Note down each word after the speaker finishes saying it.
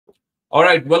All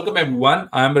right, welcome everyone.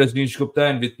 I'm Rajneesh Gupta,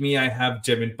 and with me I have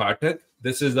Jemin Pathak.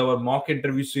 This is our mock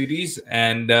interview series,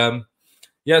 and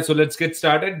so let's get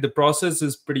started. The process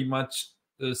is pretty much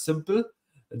simple.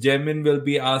 Jemin will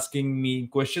be asking me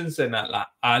questions, and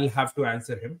I'll have to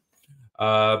answer him.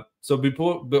 But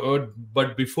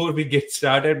before we get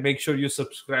started, make sure you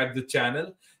subscribe the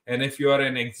channel, and if you are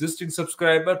an existing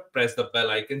subscriber, press the bell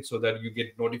icon so that you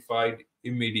get notified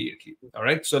immediately. All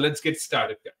right, so let's get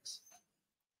started, guys.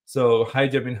 So, hi,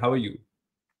 Jamin, how are you?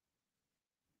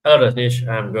 Hello, Rajneesh.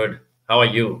 I'm good. How are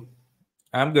you?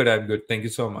 I'm good. I'm good. Thank you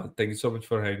so much. Thank you so much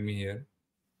for having me here.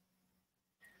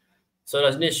 So,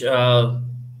 Rajneesh,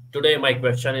 today my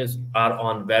question is are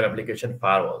on web application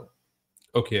firewall.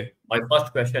 Okay. My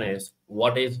first question is,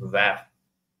 what is WAF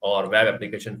or web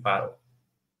application firewall?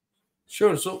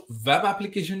 Sure. So, web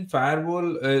application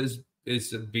firewall is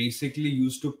basically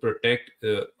used to protect.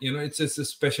 It's a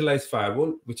specialized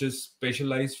firewall which is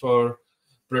specialized for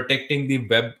protecting the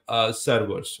web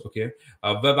servers. Okay,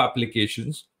 web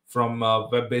applications from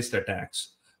web-based attacks.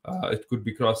 It could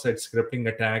be cross-site scripting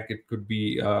attack. It could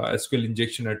be SQL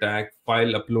injection attack,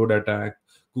 file upload attack,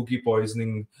 cookie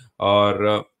poisoning,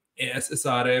 or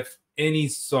SSRF. Any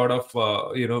sort of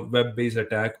web-based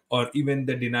attack, or even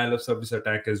the denial of service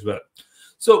attack as well.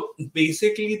 So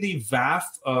basically, the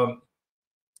WAF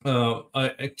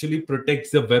actually protects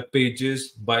the web pages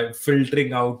by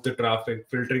filtering out the traffic,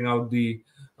 filtering out the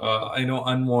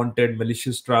unwanted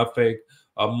malicious traffic,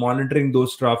 monitoring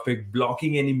those traffic,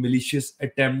 blocking any malicious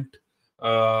attempt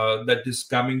that is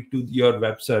coming to your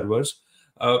web servers.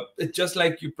 It's just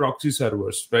like you proxy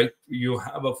servers, right? You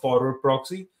have a forward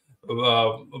proxy,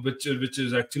 which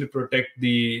is actually protect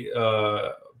the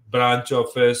branch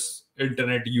office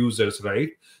internet users,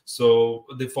 right? So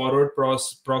the forward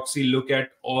proxy look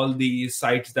at all the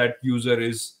sites that user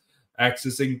is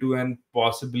accessing to and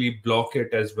possibly block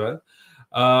it as well.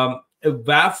 A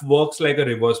WAF works like a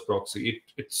reverse proxy.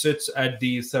 It sits at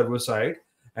the server side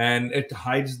and it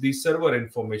hides the server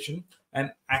information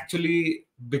and actually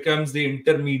becomes the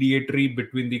intermediary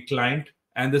between the client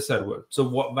and the server. So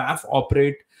WAF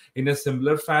operate in a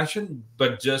similar fashion,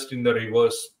 but just in the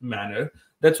reverse manner.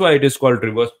 That's why it is called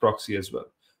reverse proxy as well.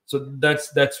 So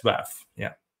that's WAF.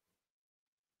 Yeah.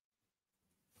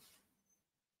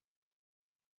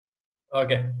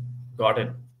 Okay, got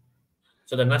it.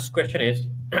 So, the next question is,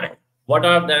 what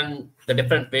are then the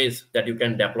different ways that you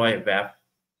can deploy WAF?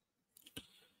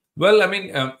 Well, I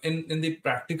mean, in the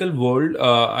practical world,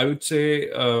 I would say,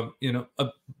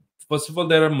 first of all,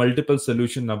 there are multiple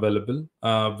solutions available.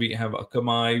 We have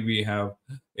Akamai, we have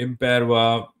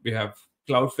Imperva, we have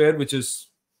Cloudflare, which is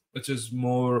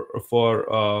more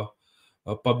for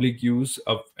public use.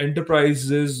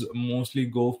 Enterprises mostly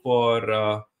go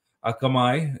for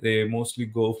Akamai. They mostly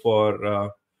go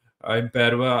for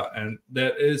Imperva, and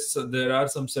there are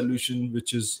some solutions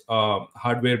which is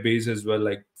hardware based as well,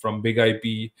 like from Big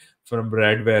IP, from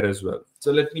Radware as well.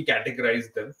 So let me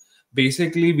categorize them.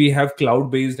 Basically, we have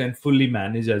cloud based and fully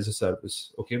managed as a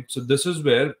service. Okay, so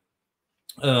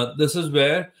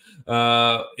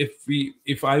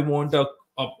if I want a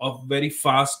very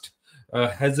fast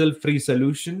hassle free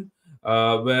solution,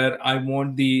 where I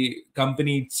want the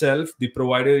company itself, the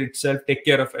provider itself, take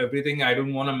care of everything. I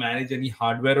don't want to manage any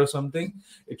hardware or something.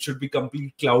 It should be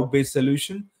complete cloud based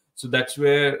solution. So that's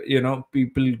where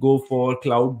people go for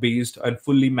cloud based and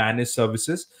fully managed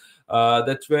services.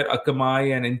 That's where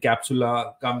Akamai and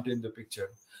Encapsula come in the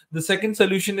picture. The second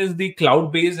solution is the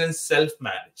cloud based and self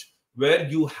managed, where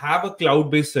you have a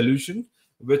cloud-based solution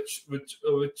which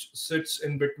sits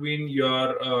in between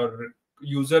your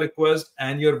user request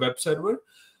and your web server,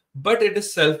 but it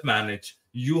is self-managed.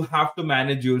 You have to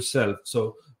manage yourself,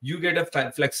 so you get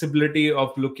a flexibility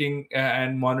of looking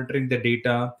and monitoring the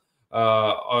data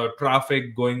or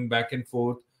traffic going back and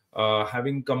forth,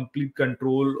 having complete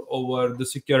control over the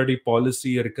security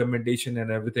policy, recommendation,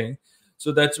 and everything.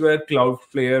 So that's where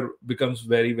Cloudflare becomes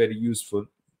very, very useful.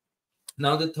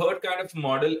 Now, the third kind of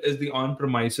model is the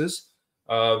on-premises,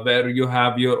 where you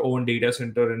have your own data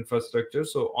center infrastructure.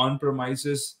 So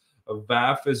on-premises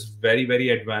WAF is very, very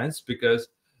advanced because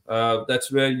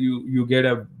that's where you get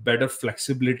a better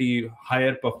flexibility,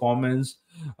 higher performance,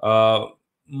 uh,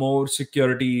 more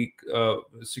security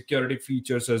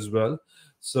features as well.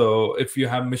 So if you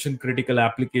have mission critical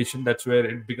application, that's where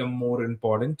it become more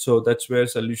important. So that's where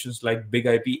solutions like Big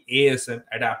IP ASM,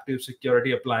 adaptive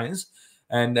security appliance,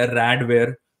 and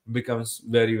Radware becomes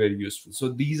very, very useful. So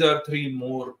these are three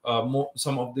more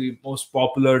some of the most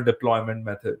popular deployment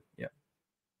method. Yeah.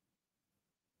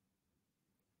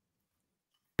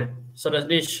 So,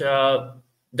 Rajneesh,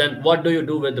 then what do you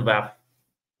do with the WAF?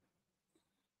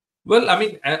 Well, I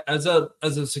mean, as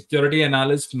a security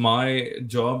analyst, my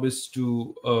job is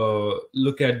to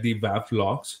look at the WAF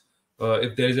logs.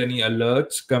 If there's any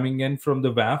alerts coming in from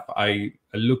the WAF, I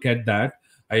look at that.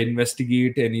 I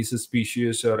investigate any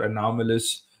suspicious or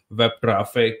anomalous web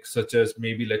traffic, such as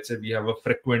maybe, let's say, we have a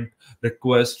frequent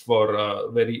request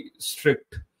for very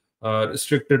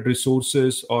restricted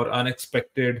resources or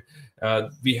unexpected.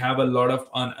 We have a lot of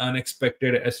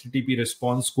unexpected HTTP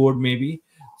response code, maybe.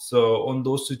 So on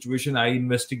those situations, I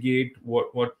investigate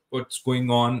what's going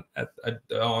on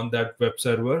on that web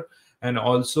server, and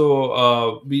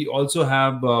also we also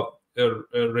have a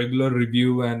regular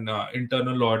review and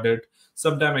internal audit,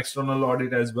 sometimes external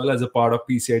audit as well, as a part of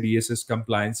PCI DSS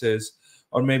compliances,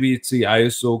 or maybe it's the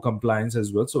ISO compliance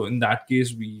as well. So in that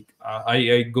case,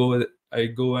 I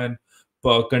go and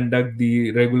conduct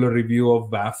the regular review of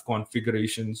WAF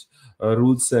configurations,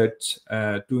 rule sets,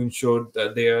 to ensure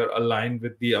that they are aligned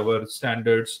with our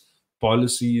standards,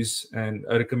 policies, and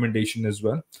a recommendation as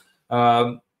well.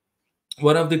 Um,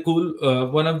 one of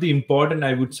the important,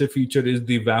 I would say, feature is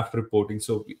the WAF reporting.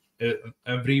 So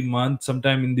every month,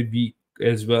 sometime in the week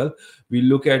as well, we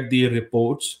look at the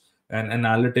reports and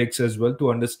analytics as well to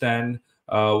understand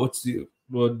what's the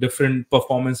different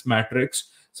performance metrics,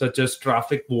 such as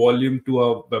traffic volume to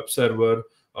a web server,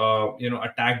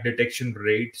 attack detection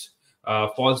rates,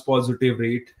 false positive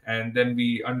rate, and then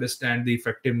we understand the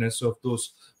effectiveness of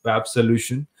those WAF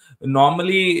solution.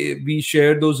 Normally, we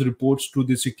share those reports to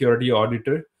the security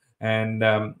auditor, and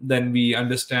then we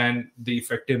understand the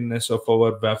effectiveness of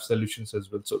our WAF solutions as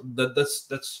well. So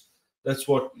that's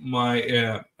what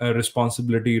my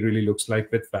responsibility really looks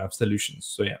like with WAF solutions.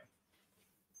 So yeah.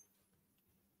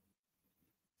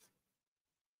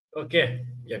 Okay,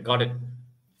 yeah, got it.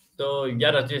 So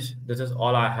yeah, Rajesh, this is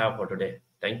all I have for today.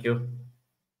 Thank you.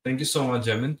 Thank you so much,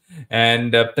 Jamin.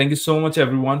 And thank you so much,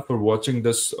 everyone, for watching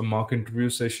this mock interview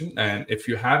session. And if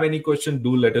you have any question,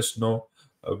 do let us know.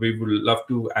 We would love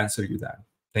to answer you that.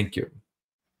 Thank you.